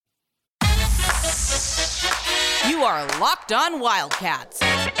are Locked On Wildcats,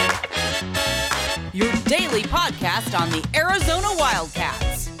 your daily podcast on the Arizona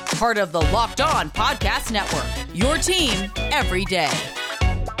Wildcats, part of the Locked On Podcast Network, your team every day.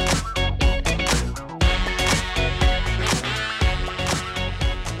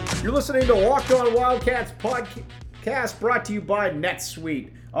 You're listening to Locked On Wildcats podcast brought to you by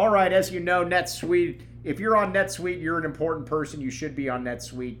NetSuite. All right, as you know, NetSuite, if you're on NetSuite, you're an important person. You should be on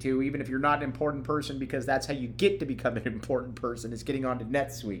NetSuite too, even if you're not an important person, because that's how you get to become an important person, is getting onto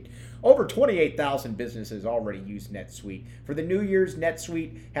NetSuite. Over 28,000 businesses already use NetSuite. For the New Year's,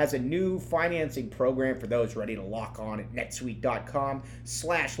 NetSuite has a new financing program for those ready to lock on at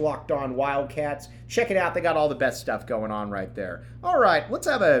netsuite.com/LockedOnWildcats. Check it out. They got all the best stuff going on right there. All right, let's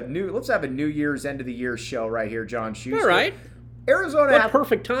have a New Year's end of the year show right here, John Schuster. All right. Arizona. What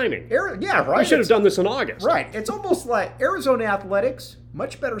perfect timing. Yeah, right. We should have done this in August. Right. It's almost like Arizona Athletics,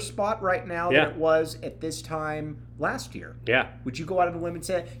 much better spot right now than it was at this time last year. Yeah. Would you go out on a limb and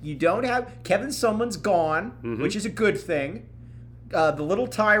say you don't have Kevin Sumlin's gone, which is a good thing. The little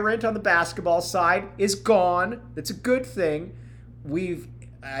tyrant on the basketball side is gone. That's a good thing. We've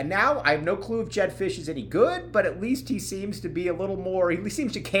now I have no clue if Jedd Fisch is any good, but at least he seems to be a little more. He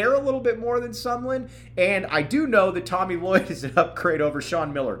seems to care a little bit more than Sumlin. And I do know that Tommy Lloyd is an upgrade over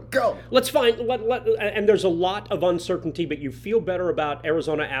Sean Miller. Go. Let's find. And there's a lot of uncertainty, but you feel better about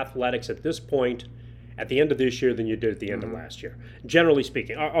Arizona Athletics at this point, at the end of this year, than you did at the end of last year. Generally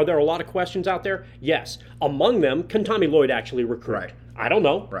speaking, are there a lot of questions out there? Yes. Among them, can Tommy Lloyd actually recruit? Right. I don't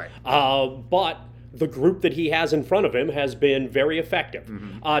know. Right. But the group that he has in front of him has been very effective.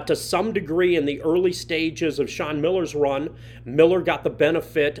 To some degree, in the early stages of Sean Miller's run, Miller got the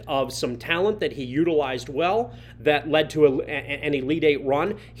benefit of some talent that he utilized well that led to an Elite Eight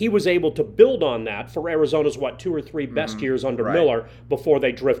run. He was able to build on that for Arizona's, 2 or 3 best years under Miller before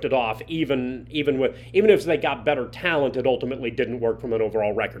they drifted off. Even if they got better talent, it ultimately didn't work from an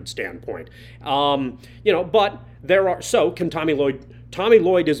overall record standpoint. But can Tommy Lloyd? Tommy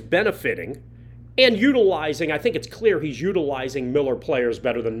Lloyd is benefiting and utilizing, I think it's clear he's utilizing Miller players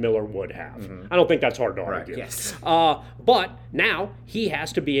better than Miller would have. I don't think that's hard to argue. Yes. But now he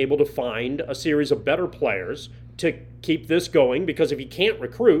has to be able to find a series of better players to keep this going, because if he can't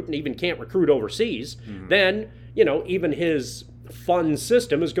recruit, and even can't recruit overseas, then, even his fun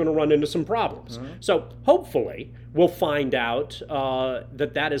system is going to run into some problems. So hopefully we'll find out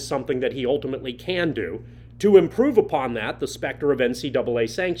that is something that he ultimately can do. To improve upon that, the specter of NCAA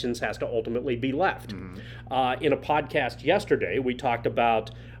sanctions has to ultimately be left. In a podcast yesterday, we talked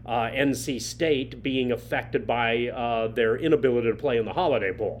about NC State being affected by their inability to play in the Holiday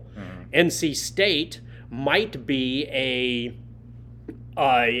Bowl. NC State might be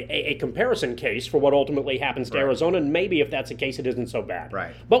a comparison case for what ultimately happens to Arizona, and maybe if that's the case, it isn't so bad.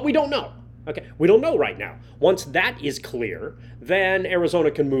 Right. But we don't know. Okay, we don't know right now. Once that is clear, then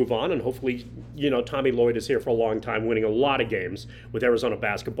Arizona can move on, and hopefully, Tommy Lloyd is here for a long time, winning a lot of games with Arizona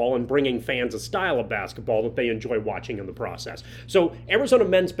basketball and bringing fans a style of basketball that they enjoy watching in the process. So Arizona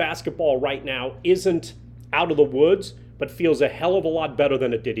men's basketball right now isn't out of the woods, but feels a hell of a lot better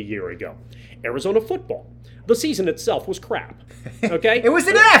than it did a year ago. Arizona football. The season itself was crap. Okay? It was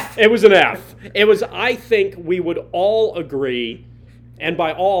an F! It was an F. I think we would all agree. And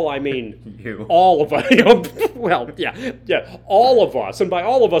by all, I mean you. All of us. All of us. And by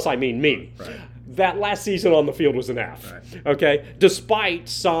all of us, I mean me. Right. That last season on the field was an F. Right. Okay? Despite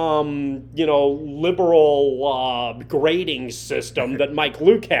some, liberal grading system that Mike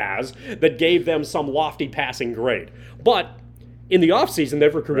Luke has that gave them some lofty passing grade. But in the offseason,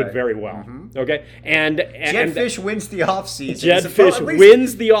 they've recruited very well. Okay? And Jedd Fisch wins the offseason. Jedd Fisch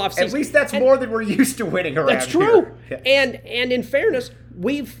wins the offseason. At least that's more than we're used to winning around That's true. here. And in fairness,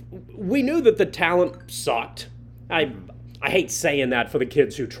 we knew that the talent sucked. I hate saying that for the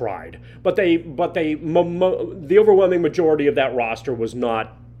kids who tried, but the overwhelming majority of that roster was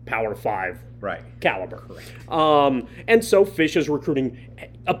not Power 5 caliber. And so Fisch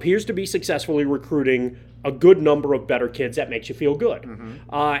appears to be successfully recruiting a good number of better kids. That makes you feel good.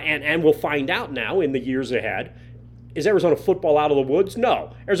 And we'll find out now in the years ahead. Is Arizona football out of the woods?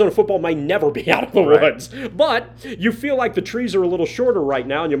 No. Arizona football might never be out of the woods. But you feel like the trees are a little shorter right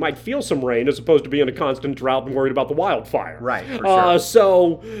now, and you might feel some rain as opposed to being a constant drought and worried about the wildfire. Right, for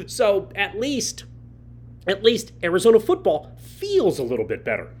sure. So at least Arizona football feels a little bit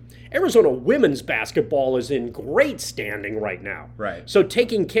better. Arizona women's basketball is in great standing right now. Right. So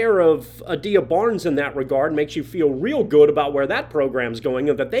taking care of Adia Barnes in that regard makes you feel real good about where that program's going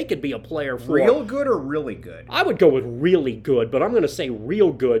and that they could be a player for. Real good or really good? I would go with really good, but I'm going to say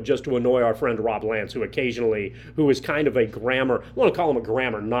real good just to annoy our friend Rob Lance, who is kind of a grammar. I want to call him a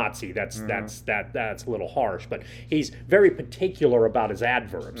grammar Nazi. That's a little harsh, but he's very particular about his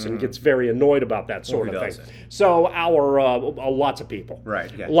adverbs and gets very annoyed about that sort of thing. So lots of people. Right.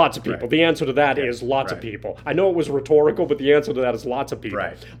 Yeah. Lots of people. Right. The answer to that is lots of people. I know it was rhetorical, but the answer to that is lots of people.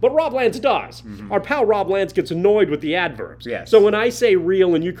 Right. But Rob Lance does. Our pal Rob Lance gets annoyed with the adverbs. Yes. So when I say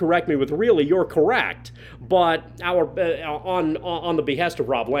real and you correct me with really, you're correct. But on the behest of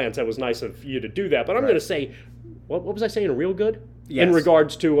Rob Lance, that was nice of you to do that. But I'm going to say, what was I saying? Real good? Yes. In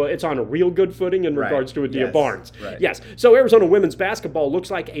regards to, it's on a real good footing in regards to Adia Barnes. Right. Yes. So Arizona women's basketball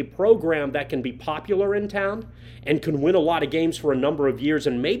looks like a program that can be popular in town and can win a lot of games for a number of years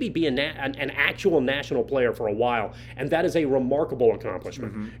and maybe be an actual national player for a while. And that is a remarkable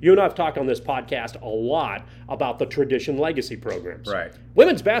accomplishment. You and I have talked on this podcast a lot about the tradition legacy programs. Right.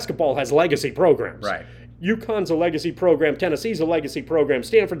 Women's basketball has legacy programs. Right. UConn's a legacy program. Tennessee's a legacy program.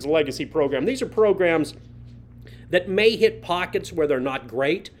 Stanford's a legacy program. These are programs that may hit pockets where they're not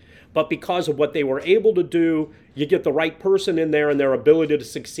great, but because of what they were able to do, you get the right person in there and their ability to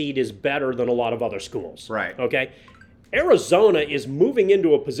succeed is better than a lot of other schools. Right. Okay? Arizona is moving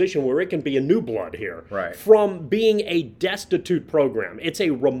into a position where it can be a new blood here. Right. From being a destitute program. It's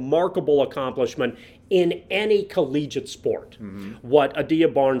a remarkable accomplishment in any collegiate sport, what Adia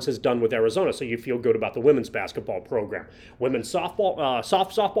Barnes has done with Arizona. So you feel good about the women's basketball program. Women's softball,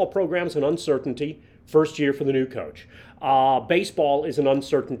 soft softball program is an uncertainty. First year for the new coach. Baseball is an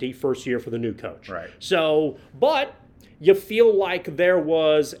uncertainty. First year for the new coach. Right. So, but you feel like there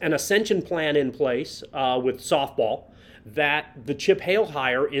was an ascension plan in place with softball that the Chip Hale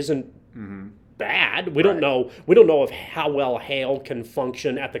hire isn't bad. We don't know of how well Hale can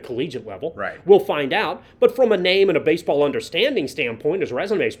function at the collegiate level. Right. We'll find out. But from a name and a baseball understanding standpoint, his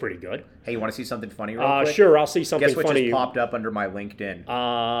resume is pretty good. Hey, you want to see something funny real quick? Sure, I'll see something Guess what funny. just popped up under my LinkedIn?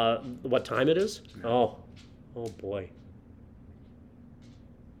 What time it is? Oh boy.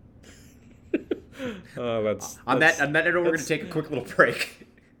 On that note, we're going to take a quick little break.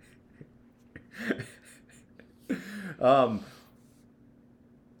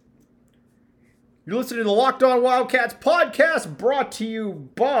 You're listening to the Locked On Wildcats podcast, brought to you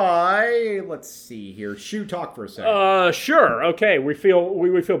by, let's see here, Shoe Talk for a second. Sure. Okay. We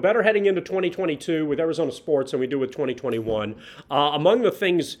feel better heading into 2022 with Arizona sports than we do with 2021. Among the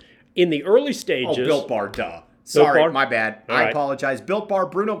things in the early stages. Oh, Built Bar, duh. Sorry, Bar? my bad. All I right. apologize. Built Bar,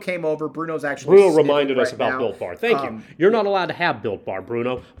 Bruno came over. Bruno's actually Bruno sniffing reminded us right about now. Built Bar. Thank you. You're not allowed to have Built Bar,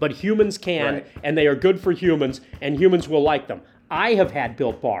 Bruno, but humans can, Right. and they are good for humans, and humans will like them. I have had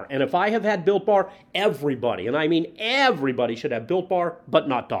Built Bar, and if I have had Built Bar, everybody, and I mean everybody, should have Built Bar, but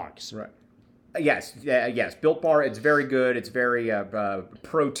not dogs. Right. Yes. Built Bar, it's very good. It's very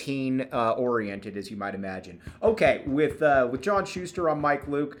protein oriented, as you might imagine. Okay, with John Schuster, I'm Mike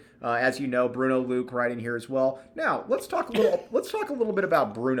Luke. As you know, Bruno Luke right in here as well. Now, let's talk a little bit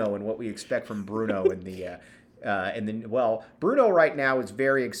about Bruno and what we expect from Bruno in the Bruno right now is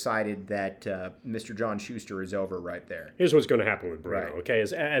very excited that Mr. John Schuster is over right there. Here's what's going to happen with Bruno, Right. okay?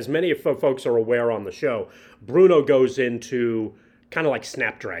 As many folks are aware on the show, Bruno goes into kind of like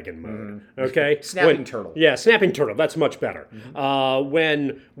Snapdragon mode, okay? Snapping turtle. Yeah, snapping turtle. That's much better.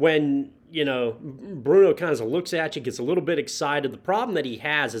 When you know, Bruno kind of looks at you, gets a little bit excited. The problem that he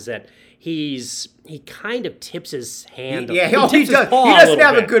has is that he kind of tips his hand. Yeah, he tips his does. paw He doesn't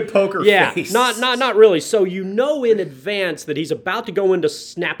have a bit. good poker Yeah, face. not really. So you know in advance that he's about to go into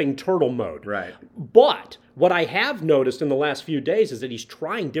snapping turtle mode. Right. But what I have noticed in the last few days is that he's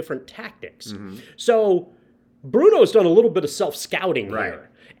trying different tactics. So Bruno's done a little bit of self-scouting Right. here.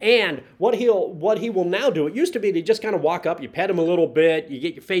 And what he will now do, it used to be to just kind of walk up, you pet him a little bit, you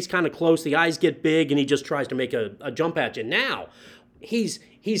get your face kind of close, the eyes get big, and he just tries to make a jump at you. Now, he's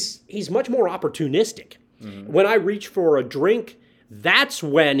much more opportunistic. When I reach for a drink, that's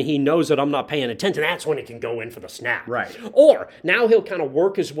when he knows that I'm not paying attention. That's when he can go in for the snap. Right. Or now he'll kind of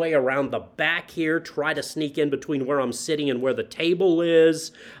work his way around the back here, try to sneak in between where I'm sitting and where the table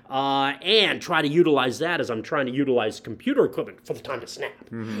is, and try to utilize that as I'm trying to utilize computer equipment for the time to snap.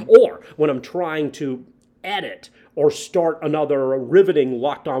 Or when I'm trying to edit or start another riveting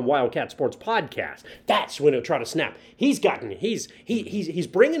Locked On Wildcat Sports podcast, that's when he'll try to snap. He's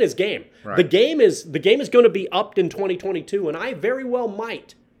bringing his game. Right. The game is going to be upped in 2022, and I very well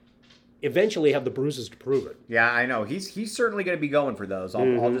might eventually have the bruises to prove it. Yeah, I know. He's certainly going to be going for those.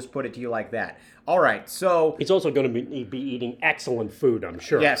 I'll just put it to you like that. All right, so he's also going to be eating excellent food, I'm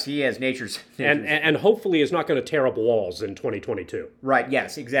sure. Yes, he is. Nature's and hopefully is not going to tear up walls in 2022. Right,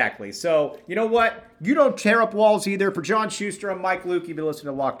 yes, exactly. So, you know what? You don't tear up walls either. For John Schuster, I'm Mike Luke. You've been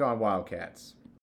listening to Locked On Wildcats.